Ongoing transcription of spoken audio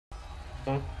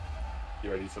Hmm?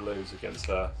 You ready to lose against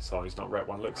someone who's not rep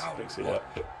one looks Pixie yet?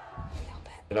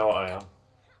 You know what I am.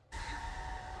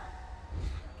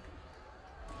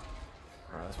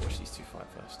 Alright, let's watch these two fight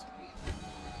first.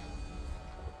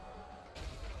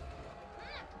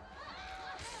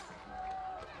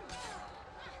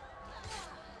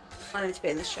 I need to be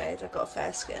in the shade. I've got a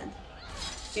fair skin.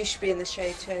 You should be in the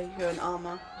shade too. You're in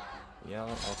armour. Yeah,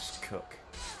 I'll just cook.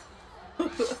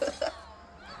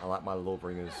 I like my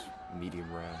Lawbringers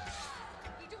medium rare.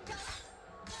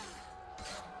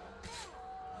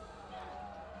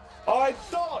 I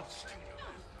dodged!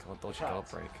 Can't dodge a guard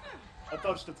break. I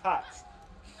dodged attacks.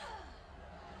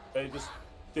 They just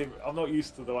did. I'm not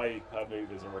used to the way her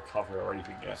move is a recovery or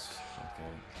anything yet.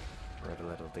 Okay. Red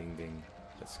little ding ding.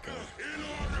 Let's go.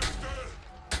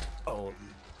 Oh.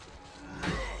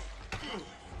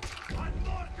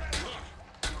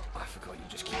 I forgot you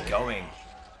just keep going.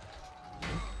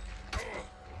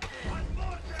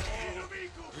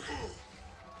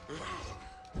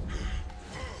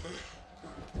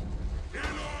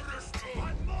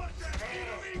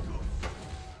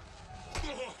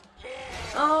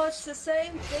 Oh, it's the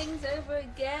same things over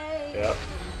again. Yep.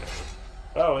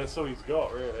 Oh, that's all he's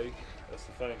got, really. That's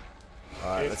the thing.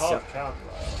 Alright, It's let's hard see. to counter,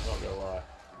 I'm not gonna lie.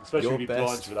 Especially Your if he best.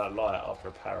 blinds you with that light after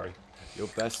a parry. Your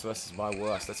best versus my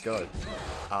worst. Let's go.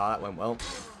 Ah, that went well.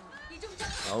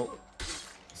 Oh.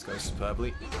 Let's go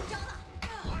superbly.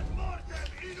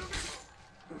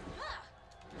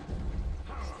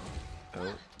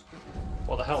 Oh.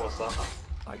 What the hell was that?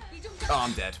 Oh,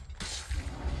 I'm dead.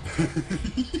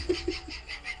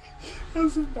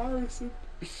 That's embarrassing.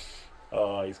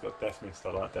 Oh, he's got Death Mist.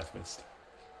 I like Death Mist.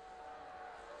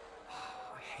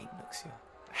 I hate Nuxia.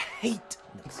 I hate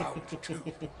Nuxia.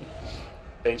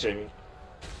 Hey, Jamie.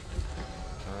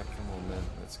 Alright, come on then.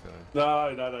 Let's go.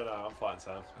 No, no, no, no. I'm fine,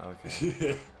 Sam.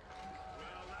 Okay.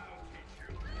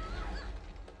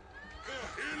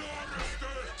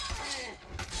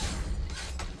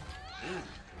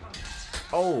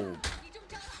 Oh!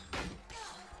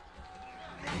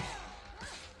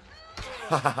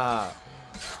 Hahaha!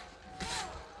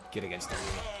 Get against him.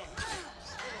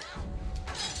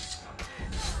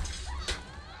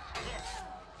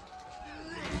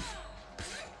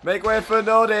 Make way for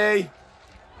Noddy!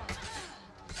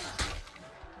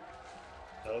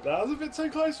 Oh, that was a bit too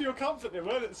close for your comfort, then,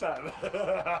 weren't it, Sam?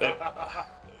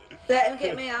 Let him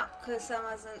get me up because Sam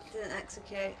didn't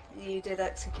execute. You did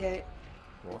execute.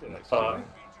 What?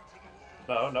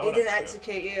 No, He didn't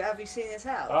execute you. Have you seen his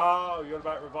health? Oh, you're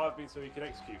about to revive me so he can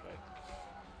execute me.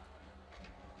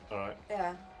 Alright.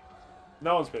 Yeah.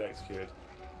 No one's been executed.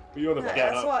 But you're the No, one.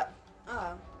 that's what.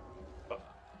 Oh.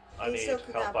 I You need still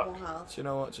could help have back. more health. Do you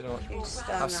know what? Do you know what? You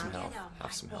stand Have some now. health.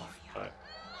 Have some health. Right.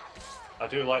 I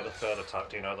do like the third attack,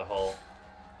 do you know the whole...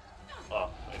 Oh,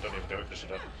 you don't even do it because you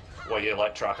don't. Where you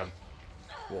like track him.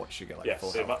 What? Should get like Yes,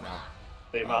 full the health now.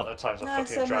 The amount of times I've No, fucking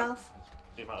same dragged... health.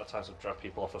 The amount of times I've dragged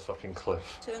people off a fucking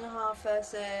cliff. 2.5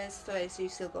 versus 3, so you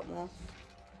still got more.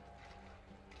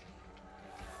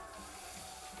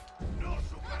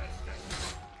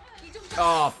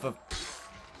 Oh, for...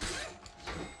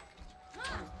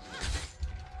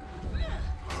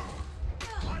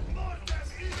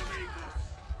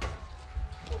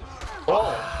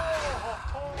 Oh!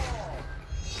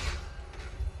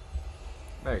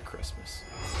 Merry Christmas.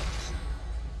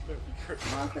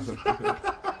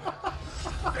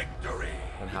 Victory!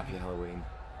 And Happy Halloween.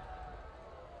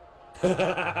 I like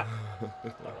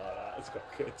that. It's got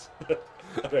good.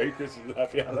 Merry Christmas and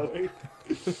Happy Halloween.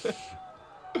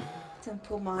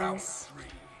 Simple minds.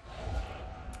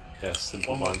 Yes,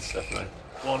 simple minds, definitely.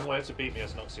 One way to beat me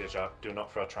is Nuxia Jack. Do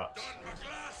not throw traps.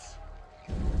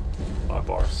 Bye,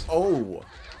 Boris. Oh!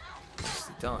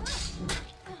 Nicely done.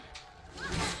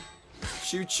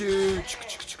 Choo choo!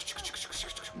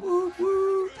 Woo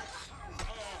woo!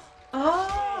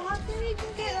 Oh, how can you even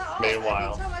get that off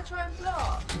Meanwhile. every time I try and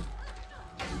block?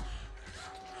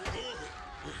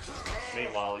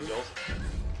 Meanwhile, yours.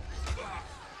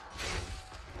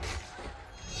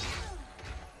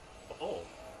 Oh.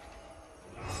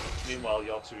 Meanwhile,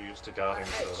 you're too used to guarding,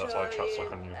 so that's why traps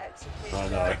look on you. Execute. I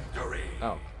know.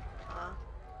 Oh.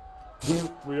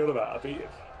 What are you on about? I beat him.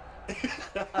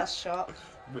 That's shock.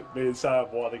 Me and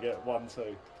Sam want to get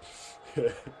 1-2.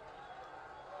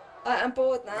 Right, I'm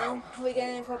bored now. Are we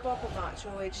getting in for a proper match or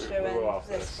are we just doing We're off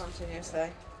this this. continuously?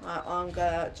 Right, well, I'm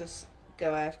gonna just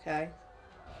go AFK.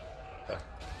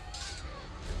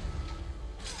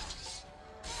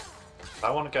 I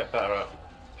want to get better at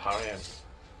parrying.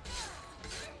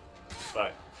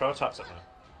 Right, throw attacks at me.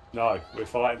 No, we're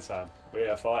fighting, Sam. We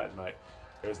are fighting, mate.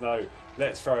 There's no,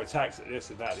 let's throw attacks at this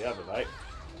and that and the other, mate.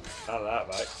 None of that,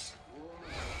 mate.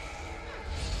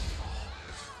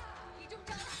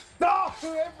 No!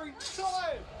 Every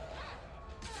time!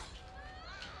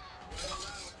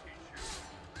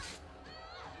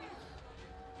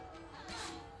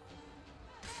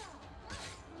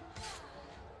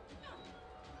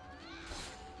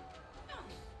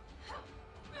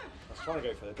 I was trying to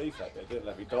go for the deflect, but it didn't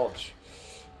let me dodge.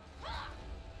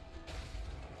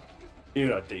 You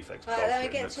know deflect's Right, let me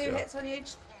get 2 hits on you,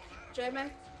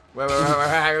 Jamie. Wait,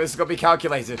 hang on. This has got to be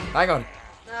calculated. Hang on.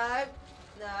 No,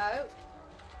 no.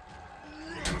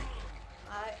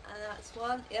 Right, and that's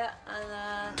 1, yeah,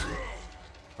 and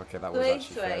Okay, that was 3,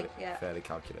 actually yeah. fairly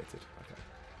calculated. Okay.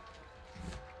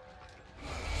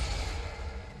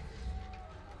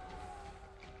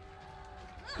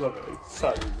 Look at it,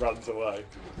 suddenly runs away.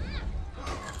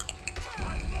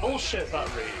 Bullshit that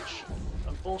reach.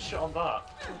 And bullshit on that.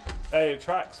 Hey, it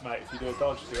tracks, mate, if you do a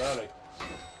dodge too early.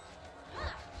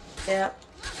 yeah.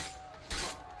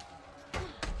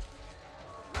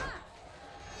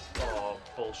 Oh,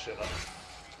 bullshit that.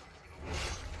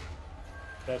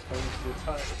 There's going to the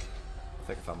attack. I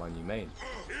think I found my new main.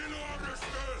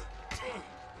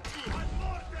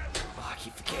 Oh, I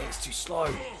keep forgetting it's too slow.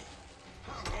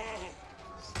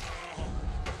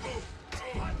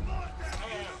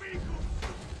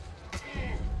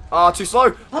 Ah, too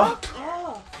slow. Ah.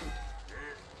 Oh,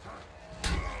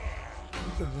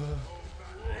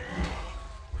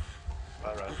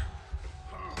 Alright.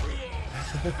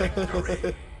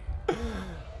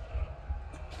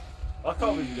 I can't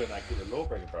believe you're doing that good at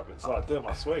Lawbringer, bro. It's like doing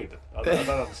my Swede. I don't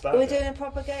understand. are we it. doing a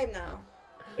proper game now?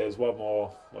 There's one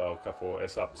more, well, a couple.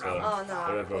 It's up to Oh, no,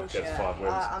 whoever bullshit. gets 5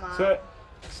 wins. I'm out. So,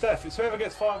 Steph, it's whoever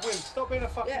gets 5 wins. Stop being a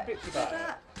fucking Yeah, bitch do about it.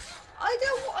 that. I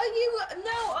don't. Are you?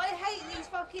 No, I hate these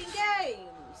fucking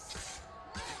games.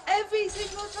 Every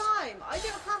single time. I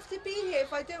don't have to be here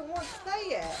if I don't want to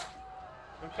play it.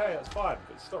 Okay, that's fine,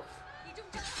 but stop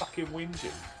fucking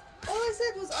whinging. All I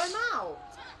said was I'm out.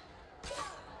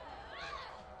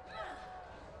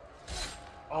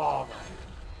 Oh, man.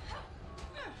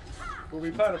 We'll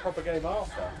be playing a proper game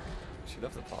after. She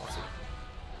loved the party.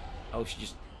 Oh, she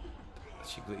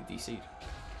completely DC'd.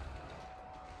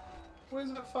 What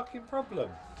is the fucking problem?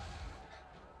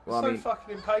 Well, so I mean,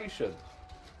 fucking impatient.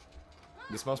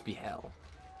 this must be hell.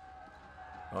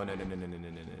 Oh no.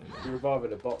 You're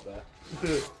reviving a bot there.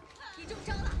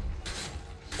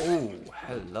 Oh,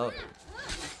 hello.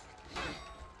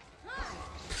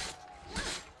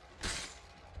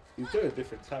 He's doing a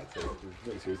different tactic.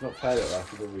 He's not playing it like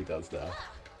he normally does now.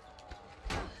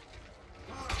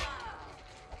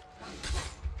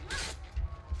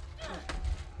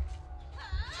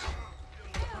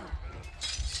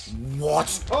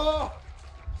 What? Oh!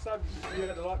 Sam, you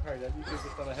had the light parry then. You could have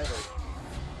just done a heavy.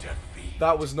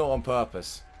 That was not on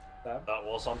purpose. Sam? That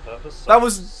was on purpose. That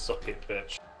was- Suck it,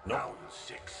 bitch. Round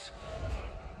 6.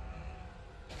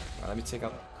 Right, let me take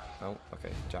out. Oh,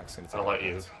 okay. Jack's gonna take I'll out let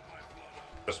you. this.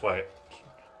 Just wait.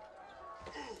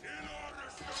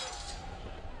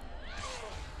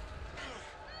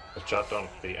 If Jack don't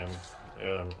beat him,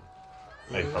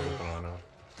 maybe probably gonna know.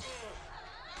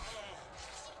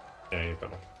 Yeah, you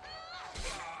better.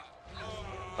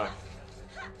 Bye.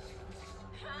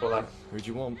 Well then, Who do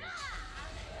you want?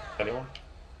 anyone?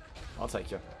 I'll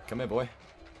take you. Come here, boy.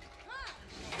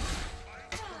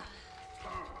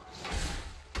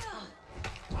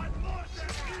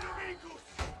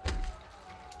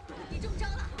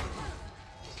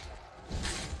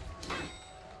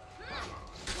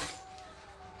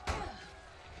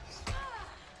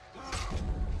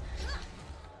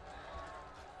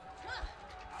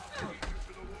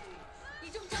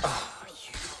 Ah,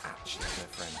 you actually are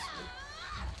friends.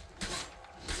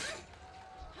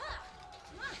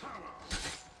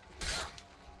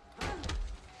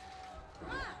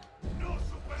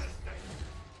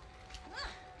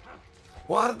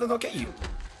 Why did they not get you?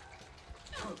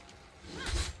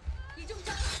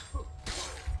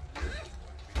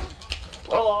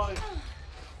 Well,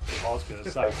 I was going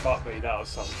to say, fuck me, that was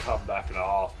some comeback and a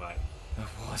half, mate.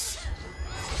 It was.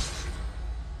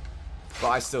 But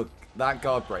I still, that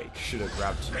guard break should have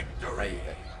grabbed you. Right.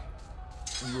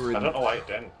 You were in, I don't know why it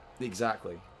didn't.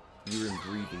 exactly. You were in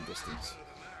breathing distance.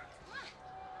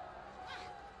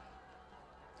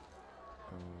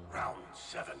 Round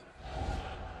 7.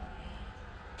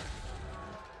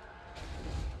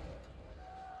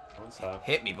 What's that?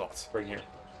 Hit me, bot. Bring your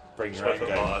Just own wait for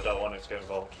the ball. game. I don't want it to get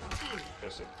involved.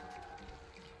 Yes, it.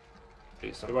 Beat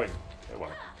It some. won't. It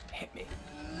won't. Hit me.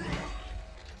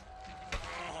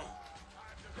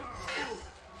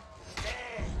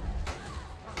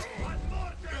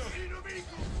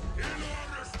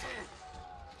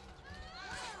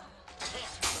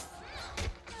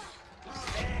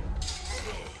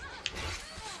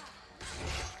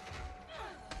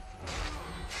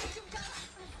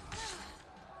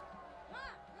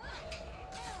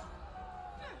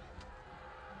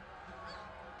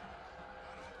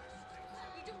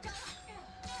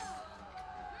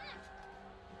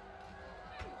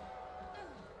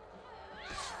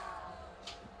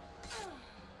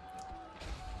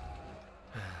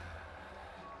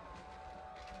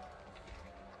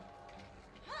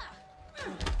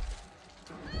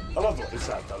 I love what this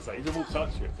sound does. He just walks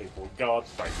up to you at people and guard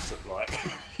face it like.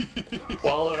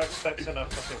 While they're expecting a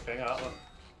fucking thing out of them.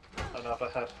 Another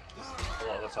head. A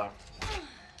lot of the time.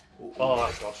 Oh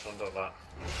my god, shouldn't have done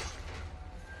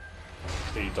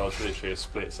that. He dodged literally a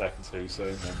split second too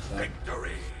soon. Then,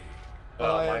 Victory. I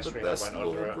My am the screen best went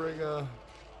under it. Lawbringer.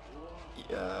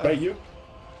 Yeah. Mate,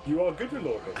 you are good with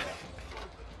Lord.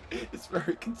 It's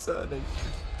very concerning.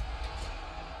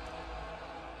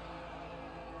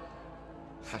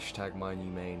 Hashtag my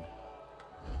new main.